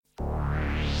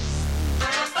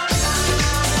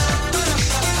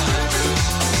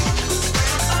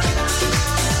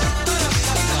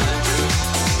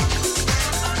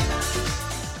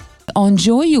on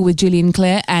Joy. You're with Gillian,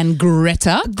 Claire and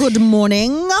Greta. Good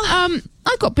morning.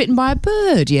 I got bitten by a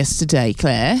bird yesterday,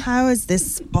 Claire. How is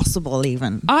this possible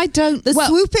even? I don't...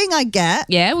 Swooping I get.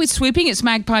 Yeah, with swooping, it's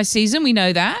magpie season. We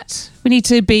know that. We need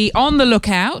to be on the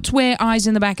lookout. Wear eyes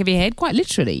in the back of your head. Quite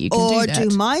literally, you can or do that.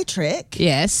 do my trick.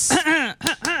 Yes.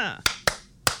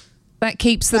 That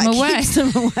keeps them away.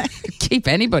 Keep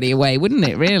anybody away, wouldn't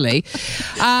it, really?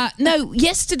 No,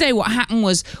 yesterday what happened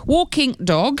was walking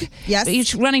dog. Yes.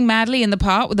 He's running madly in the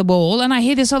park with the ball, and I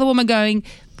hear this other woman going,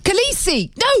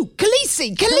 Khaleesi! No!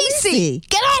 Khaleesi! Khaleesi!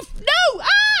 Get off! No!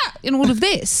 Ah! In all of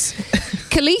this.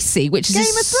 Khaleesi, which is... Game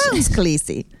of Thrones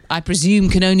Khaleesi. I presume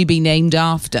can only be named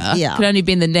after. Yeah. Can only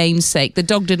be in the namesake. The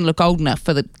dog didn't look old enough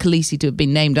for the Khaleesi to have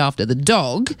been named after the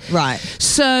dog. Right.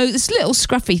 So this little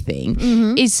scruffy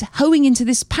thing is hoeing into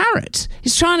this parrot.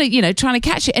 He's trying to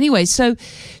catch it anyway. So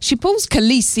she pulls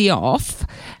Khaleesi off,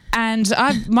 and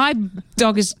my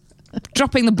dog is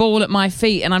dropping the ball at my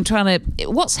feet, and I'm trying to...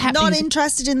 What's happening? Not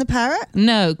interested in the parrot?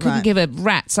 No, couldn't give a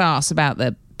rat's ass about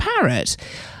the parrot.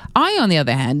 I, on the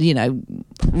other hand,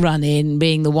 run in,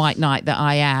 being the white knight that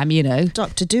I am,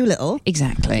 Dr. Dolittle.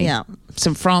 Exactly. Yeah.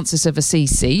 St. Francis of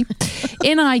Assisi.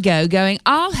 In I go, going,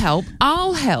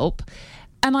 I'll help.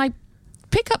 And I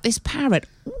pick up this parrot.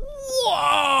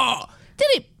 Whoa! Did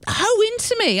it hoe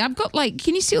into me? I've got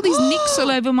can you see all these nicks all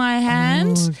over my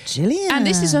hand? Oh, Gillian. And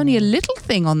this is only a little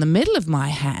thing on the middle of my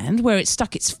hand where it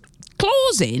stuck its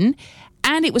claws in,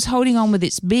 and it was holding on with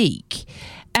its beak.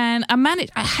 And I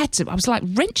was like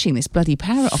wrenching this bloody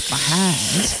parrot off my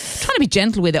hand, trying to be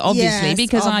gentle with it, obviously,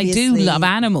 because I do love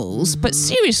animals. But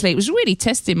seriously, it was really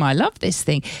testing my love, this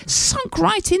thing. Sunk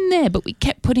right in there, but we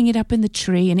kept putting it up in the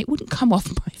tree and it wouldn't come off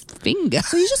my finger.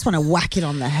 So you just want to whack it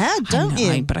on the head, don't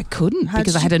you? But I couldn't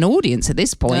because I had an audience at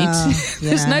this point.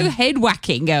 There's no head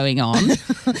whacking going on.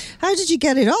 How did you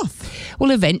get it off?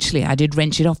 Well, eventually I did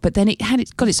wrench it off, but then it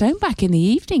got its own back in the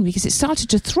evening because it started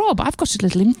to throb. I've got a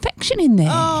little infection in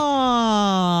there.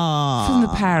 Oh. From the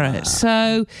parrot.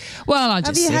 So, I'll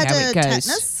just see how it goes. Have you had a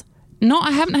tetanus? No,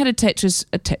 I haven't had a Tetris.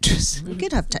 You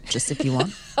could have Tetris if you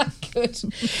want. I could.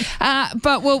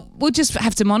 But we'll just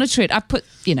have to monitor it. I put,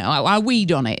 I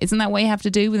weed on it. Isn't that what you have to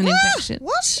do with an infection?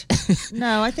 What?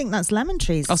 No, I think that's lemon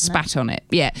trees. I'll spat on it.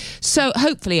 Yeah. So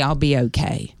hopefully I'll be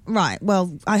okay. Right.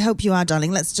 Well, I hope you are,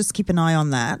 darling. Let's just keep an eye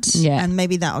on that. Yeah. And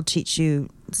maybe that'll teach you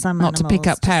some not to pick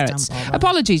up animals parrots.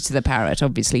 Apologies to the parrot,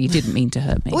 obviously. You didn't mean to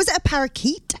hurt me. Was it a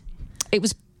parakeet? It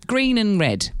was green and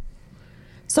red.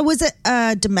 So was it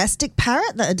a domestic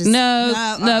parrot?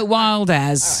 No, wild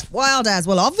as. Right. Wild as.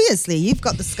 Well, obviously, you've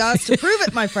got the scars to prove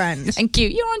it, my friend. Thank you.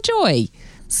 You're on Joy.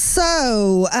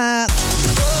 So,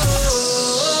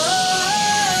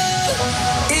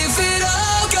 if it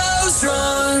all goes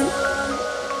wrong,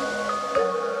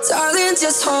 darling,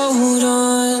 just hold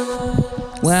on.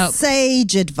 Well,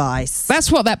 sage advice.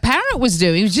 That's what that parrot was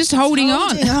doing. He was just holding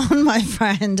on. Holding on, my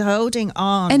friend. Holding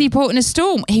on. Any port in a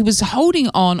storm. He was holding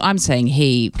on. I'm saying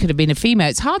he could have been a female.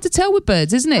 It's hard to tell with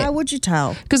birds, isn't it? How would you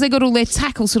tell? Because they got all their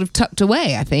tackle sort of tucked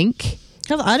away, I think.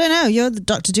 I don't know. You're the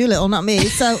Dr. Dolittle, not me.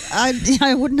 So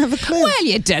I wouldn't have a clue. Well,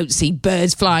 you don't see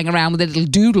birds flying around with a little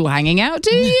doodle hanging out,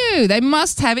 do you? They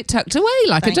must have it tucked away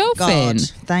like a dolphin.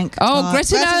 Thank God. Oh,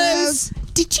 Greta knows.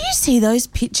 Did you see those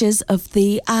pictures of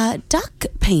the duck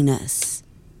penis?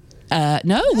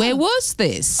 No, where was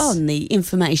this? On the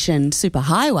information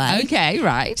superhighway. Okay,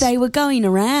 right. They were going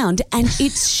around and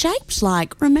it's shaped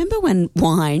like, remember when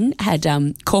wine had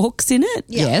corks in it?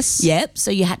 Yes. Yep,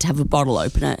 so you had to have a bottle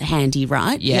opener handy,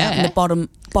 right? Yeah. And the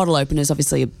bottle opener is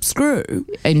obviously a screw.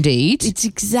 Indeed. It's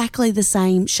exactly the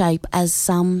same shape as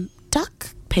some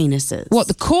duck penises. What,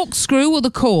 the corkscrew or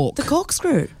the cork? The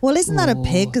corkscrew. Well, isn't that a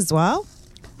pig as well?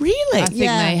 Really? I think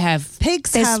they have...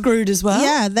 Pigs They're have... screwed as well?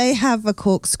 Yeah, they have a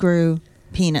corkscrew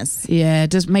penis. Yeah,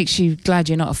 it makes you glad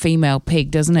you're not a female pig,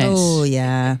 doesn't it? Oh,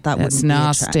 yeah. That's wouldn't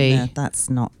nasty. No,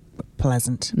 that's not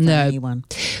pleasant for No. anyone.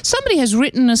 Somebody has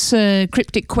written us a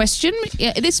cryptic question.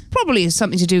 Yeah, this probably has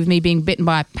something to do with me being bitten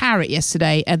by a parrot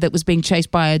yesterday that was being chased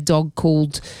by a dog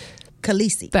called...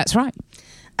 Khaleesi. That's right.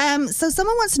 So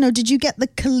someone wants to know, did you get the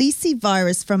Khaleesi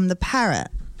virus from the parrot?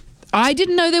 I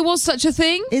didn't know there was such a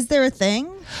thing. Is there a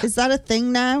thing? Is that a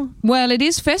thing now? Well, it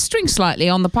is festering slightly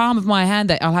on the palm of my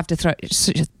hand. I'll have to throw...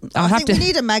 I think we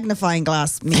need a magnifying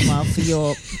glass, meanwhile, for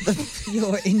your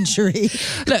injury.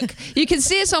 Look, you can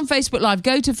see us on Facebook Live.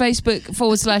 Go to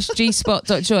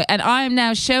Facebook.com/gspot.joy, and I am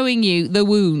now showing you the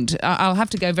wound. I'll have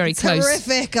to go very close.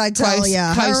 Horrific, I tell you.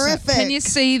 Horrific. Can you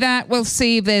see that? We'll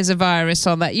see if there's a virus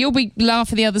on that. You'll be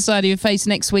laughing the other side of your face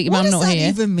next week if I'm not here. What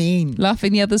does that even mean?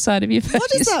 Laughing the other side of your face.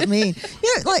 What does that mean?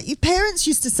 Like your parents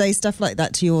used to say stuff like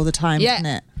that to you all the time, didn't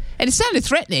it? And it sounded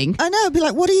threatening. I know. It'd be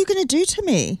like, what are you going to do to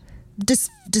me?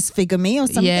 Disfigure me or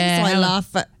something? Yeah. So I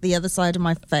laugh at the other side of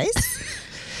my face?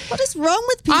 What is wrong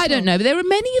with people? I don't know, but there are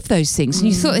many of those things, and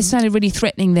you thought they sounded really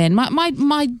threatening then.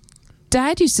 My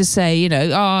dad used to say,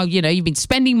 you've been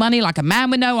spending money like a man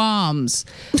with no arms.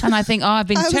 And I think, I've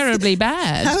been terribly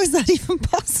bad. How is that even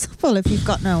possible if you've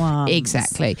got no arms?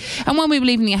 Exactly. And when we were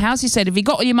leaving your house, he said, have you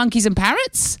got all your monkeys and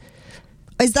parrots?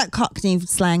 Is that Cockney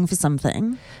slang for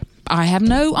something? I have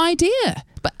no idea.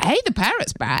 But hey, the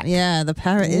parrot's back. Yeah, the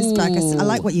parrot is back. I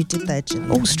like what you did there,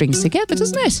 Jill. All strings together,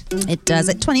 doesn't it? It does.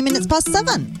 At 20 minutes past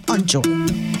 7 on Joy.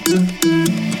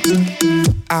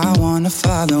 I wanna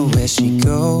follow where she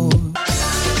goes.